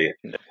today.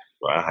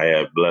 I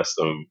had blessed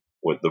them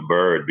with the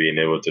bird being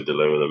able to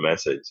deliver the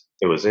message.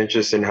 It was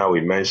interesting how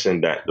we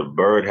mentioned that the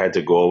bird had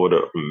to go over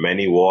the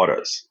many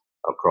waters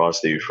across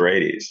the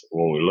Euphrates.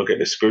 When we look at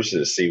the scriptures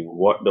to see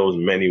what those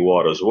many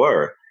waters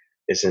were,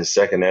 it's in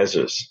 2nd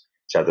Ezra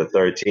chapter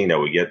 13 that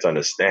we get to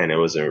understand it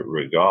was in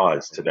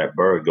regards to that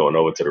bird going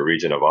over to the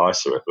region of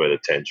Ashereth where the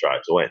 10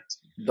 tribes went.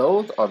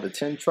 Those are the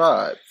 10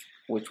 tribes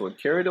which were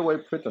carried away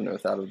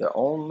prisoners out of their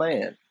own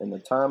land in the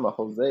time of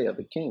Hosea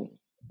the king,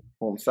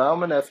 whom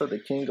Salmanasseh the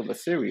king of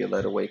Assyria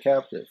led away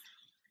captive.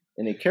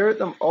 And he carried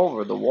them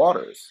over the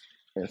waters,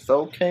 and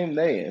so came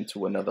they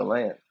into another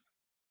land.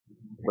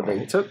 But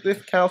they took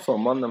this counsel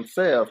among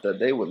themselves that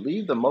they would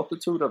leave the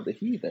multitude of the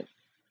heathen,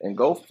 and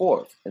go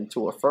forth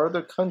into a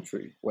further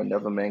country where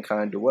never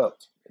mankind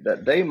dwelt,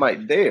 that they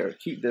might there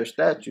keep their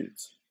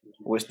statutes,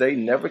 which they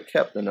never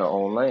kept in their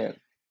own land.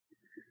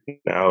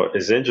 Now,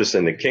 it's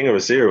interesting, the king of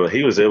Assyria,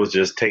 he was able to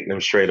just take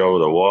them straight over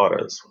the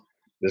waters.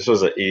 This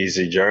was an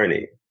easy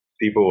journey.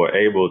 People were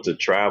able to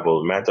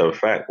travel. Matter of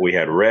fact, we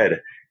had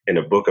read in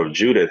the book of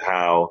Judith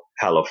how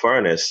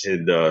Holofernes,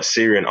 the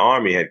Syrian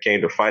army, had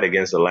came to fight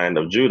against the land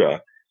of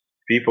Judah.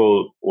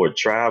 People were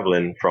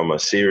traveling from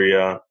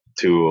Assyria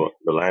to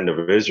the land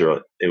of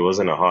Israel. It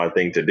wasn't a hard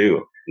thing to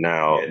do.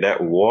 Now,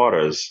 that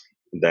waters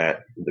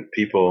that the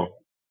people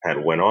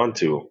had went on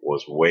to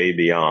was way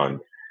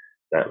beyond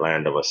that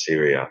land of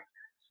Assyria.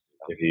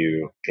 If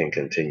you can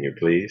continue,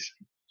 please.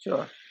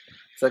 Sure.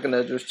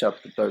 2nd Ezra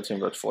chapter 13,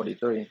 verse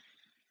 43.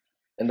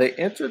 And they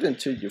entered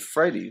into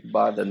Euphrates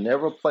by the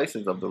narrow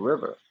places of the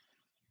river.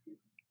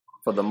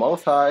 For the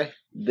Most High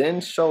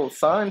then showed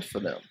signs for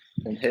them,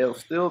 and held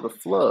still the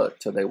flood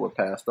till they were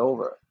passed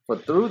over. For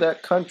through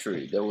that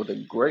country there was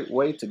a great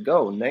way to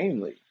go,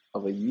 namely,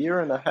 of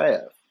 1.5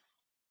 years,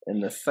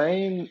 and the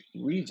same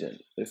region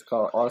is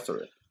called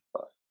Ashereth.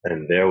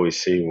 And there we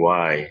see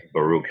why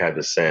Baruch had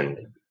to send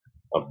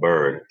a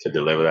bird to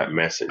deliver that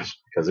message,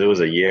 because it was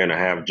a 1.5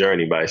 year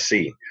journey by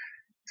sea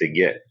to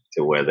get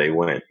to where they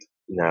went.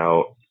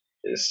 Now,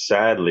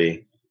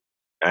 sadly,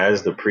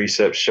 as the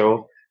precepts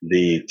show,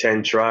 the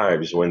 10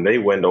 tribes, when they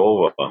went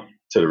over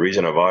to the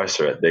region of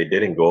Ashereth, they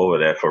didn't go over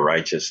there for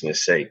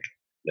righteousness' sake.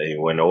 They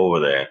went over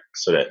there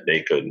so that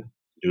they could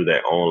do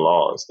their own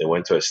laws. They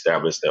went to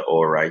establish their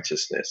own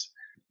righteousness.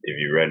 If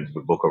you read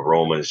the book of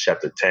Romans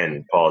chapter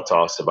 10, Paul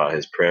talks about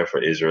his prayer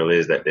for Israel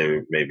is that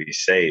they may be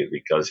saved,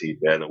 because he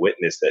bear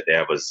witness that they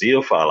have a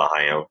zeal for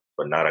Elohim,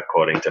 but not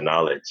according to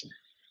knowledge.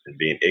 And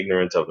being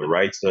ignorant of the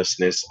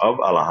righteousness of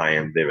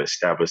Elohim, they've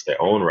established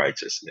their own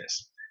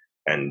righteousness.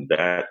 And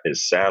that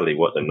is sadly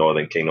what the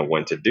northern kingdom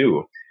went to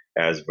do.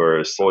 As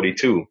verse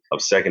 42 of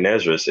 2nd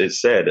Ezra, it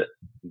said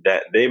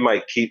that they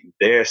might keep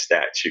their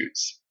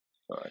statutes.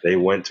 Right. They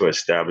went to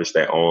establish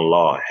their own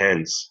law.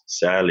 Hence,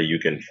 sadly, you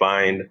can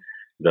find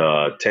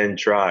the 10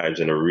 tribes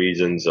in the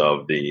regions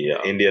of the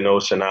Indian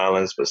Ocean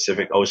Islands,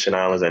 Pacific Ocean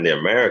Islands, and the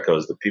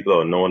Americas, the people who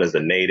are known as the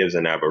natives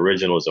and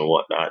aboriginals and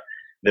whatnot.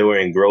 They were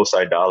in gross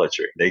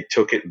idolatry. They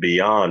took it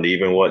beyond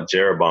even what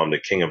Jeroboam, the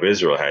king of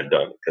Israel, had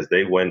done, because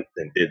they went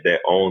and did their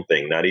own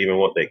thing, not even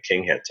what their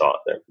king had taught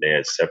them. They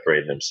had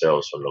separated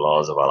themselves from the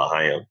laws of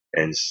Elohim.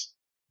 And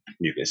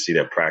you can see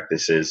their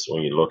practices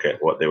when you look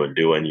at what they were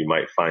doing. You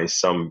might find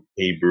some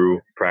Hebrew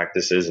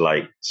practices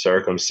like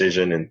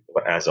circumcision, and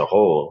as a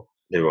whole,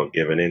 they were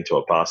given into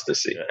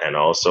apostasy. And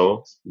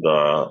also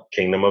the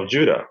kingdom of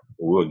Judah,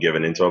 we were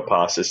given into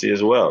apostasy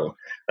as well.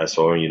 That's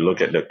why when you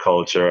look at the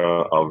culture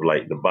of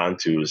like the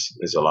Bantus,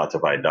 there's a lot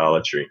of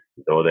idolatry,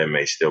 though there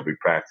may still be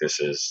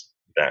practices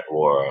that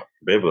were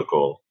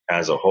biblical.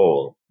 As a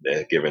whole,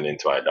 they're given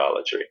into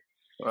idolatry.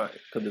 Right,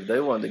 because if they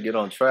wanted to get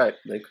on track,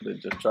 they could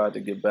have just tried to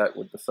get back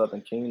with the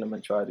Southern Kingdom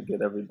and tried to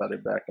get everybody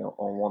back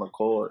on one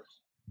accord.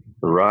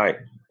 Right,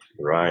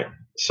 right.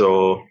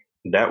 So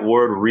that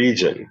word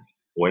region,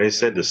 when it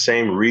said the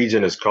same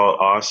region is called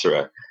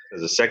Asra,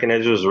 because the second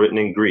Ezra was written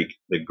in Greek.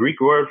 The Greek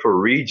word for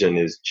region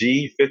is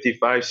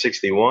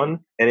G5561,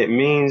 and it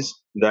means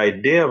the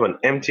idea of an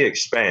empty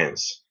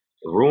expanse,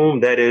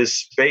 room that is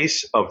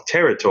space of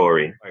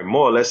territory,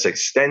 more or less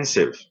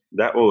extensive.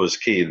 That was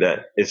key,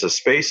 that it's a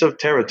space of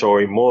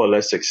territory more or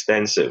less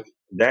extensive.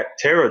 That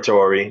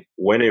territory,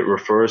 when it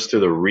refers to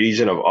the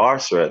region of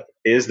Arseth,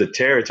 is the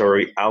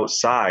territory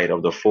outside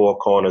of the four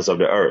corners of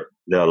the earth,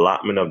 the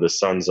allotment of the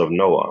sons of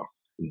Noah.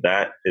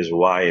 That is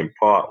why, in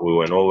part, we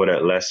went over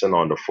that lesson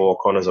on the four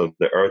corners of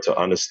the earth to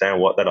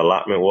understand what that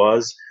allotment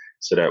was,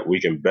 so that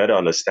we can better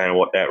understand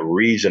what that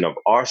region of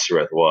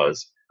Arseth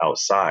was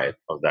outside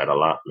of that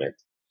allotment.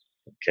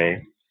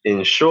 Okay.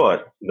 In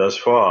short, thus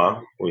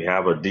far, we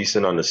have a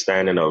decent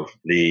understanding of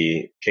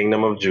the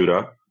kingdom of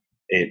Judah.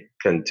 It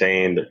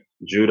contained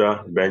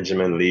Judah,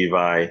 Benjamin,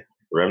 Levi,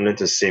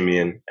 remnant of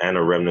Simeon, and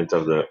a remnant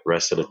of the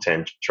rest of the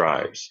 10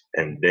 tribes.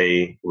 And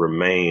they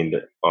remained,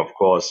 of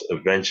course,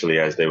 eventually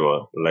as they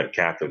were led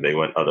captive, they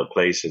went other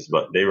places,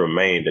 but they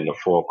remained in the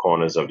four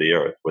corners of the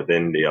earth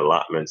within the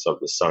allotments of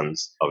the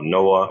sons of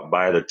Noah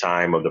by the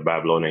time of the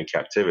Babylonian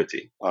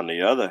captivity. On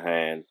the other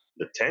hand,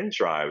 the 10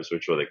 tribes,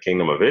 which were the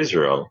kingdom of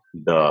Israel,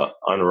 the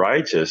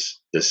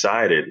unrighteous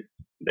decided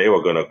they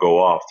were going to go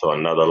off to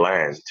another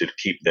land to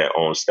keep their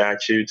own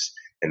statutes.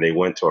 And they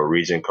went to a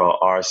region called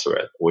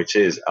Arsareth, which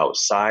is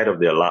outside of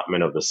the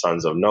allotment of the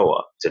sons of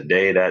Noah.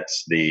 Today,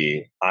 that's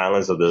the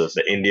islands of the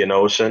Indian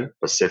Ocean,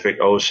 Pacific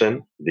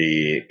Ocean,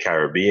 the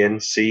Caribbean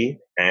Sea,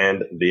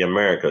 and the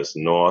Americas,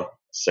 North,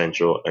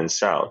 Central, and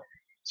South.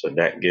 So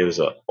that gives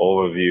an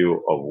overview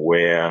of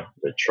where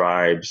the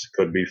tribes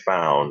could be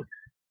found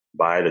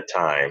by the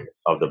time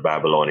of the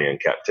Babylonian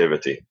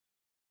captivity.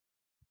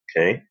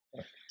 Okay,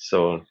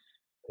 so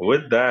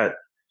with that,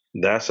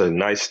 that's a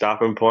nice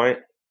stopping point.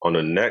 On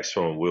the next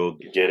one, we'll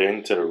get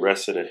into the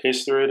rest of the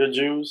history of the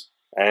Jews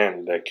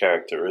and their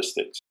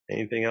characteristics.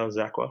 Anything else,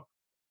 Zakwa?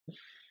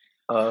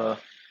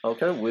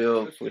 Okay, we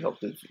hope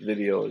this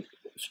video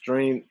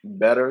stream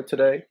better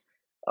today.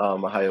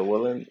 Ahaya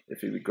willing,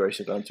 if you be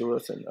gracious unto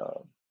us, and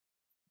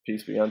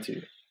peace be unto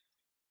you.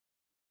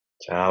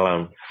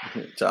 Shalom.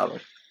 Shalom.